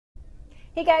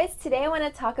Hey guys, today I want to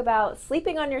talk about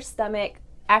sleeping on your stomach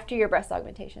after your breast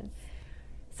augmentation.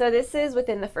 So this is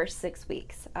within the first 6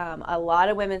 weeks. A lot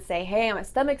of women say, hey, I'm a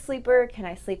stomach sleeper. Can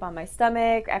I sleep on my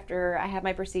stomach after I have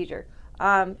my procedure?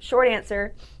 Short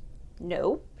answer,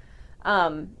 no.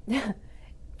 Um,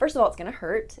 First of all, it's going to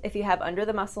hurt if you have under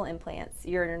the muscle implants.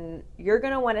 You're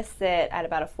going to want to sit at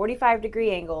about a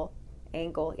 45-degree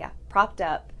angle, yeah, propped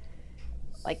up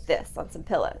like this on some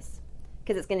pillows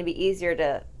because it's going to be easier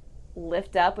to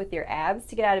lift up with your abs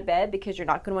to get out of bed because you're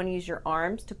not going to want to use your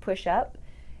arms to push up.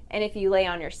 And if you're laying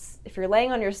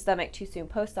on your stomach too soon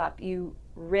post-op, you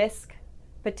risk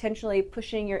potentially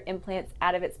pushing your implants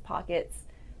out of its pockets,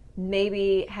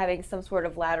 maybe having some sort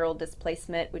of lateral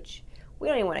displacement, which we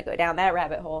don't even want to go down that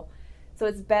rabbit hole. So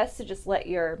it's best to just let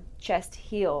your chest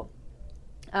heal.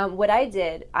 What I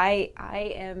did, I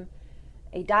am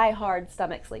a die-hard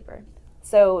stomach sleeper.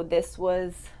 So this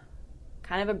was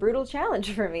kind of a brutal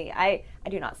challenge for me. I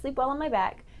do not sleep well on my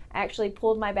back. I actually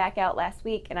pulled my back out last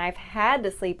week and I've had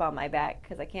to sleep on my back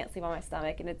because I can't sleep on my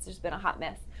stomach and it's just been a hot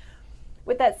mess.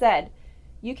 With that said,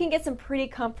 you can get some pretty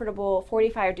comfortable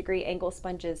 45-degree angle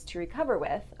sponges to recover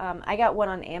with. I got one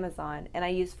on Amazon and I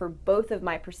used for both of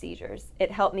my procedures.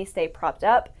 It helped me stay propped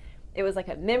up. It was like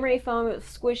a memory foam, it was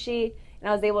squishy, and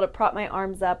I was able to prop my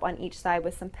arms up on each side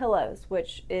with some pillows,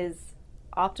 which is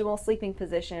optimal sleeping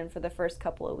position for the first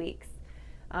couple of weeks.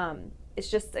 It's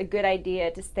just a good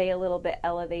idea to stay a little bit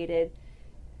elevated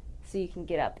so you can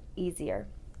get up easier.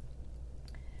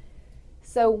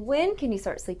 So when can you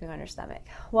start sleeping on your stomach?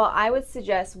 Well, I would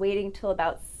suggest waiting till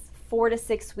about 4 to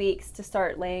 6 weeks to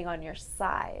start laying on your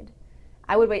side.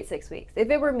 I would wait 6 weeks. If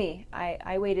it were me,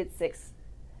 I waited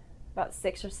about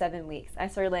 6 or 7 weeks. I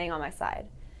started laying on my side.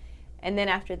 And then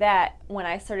after that, when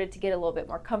I started to get a little bit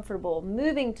more comfortable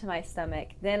moving to my stomach,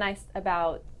 then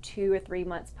about 2 or 3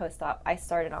 months post-op, I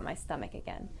started on my stomach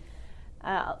again.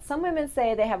 Some women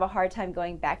say they have a hard time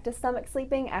going back to stomach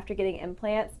sleeping after getting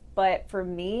implants, but for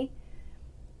me,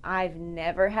 I've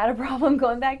never had a problem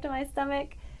going back to my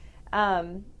stomach.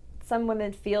 Some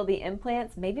women feel the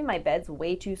implants. Maybe my bed's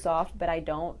way too soft, but I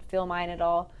don't feel mine at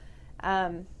all.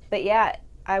 But yeah,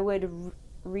 I would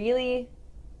really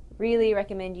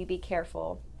recommend you be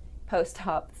careful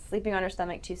post-op sleeping on your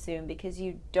stomach too soon because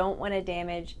you don't want to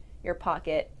damage your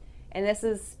pocket. And this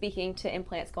is speaking to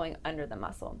implants going under the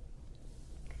muscle.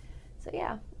 So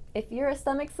yeah, if you're a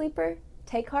stomach sleeper,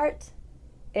 take heart.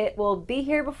 It will be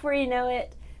here before you know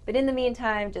it. But in the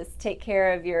meantime, just take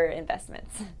care of your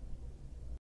investments.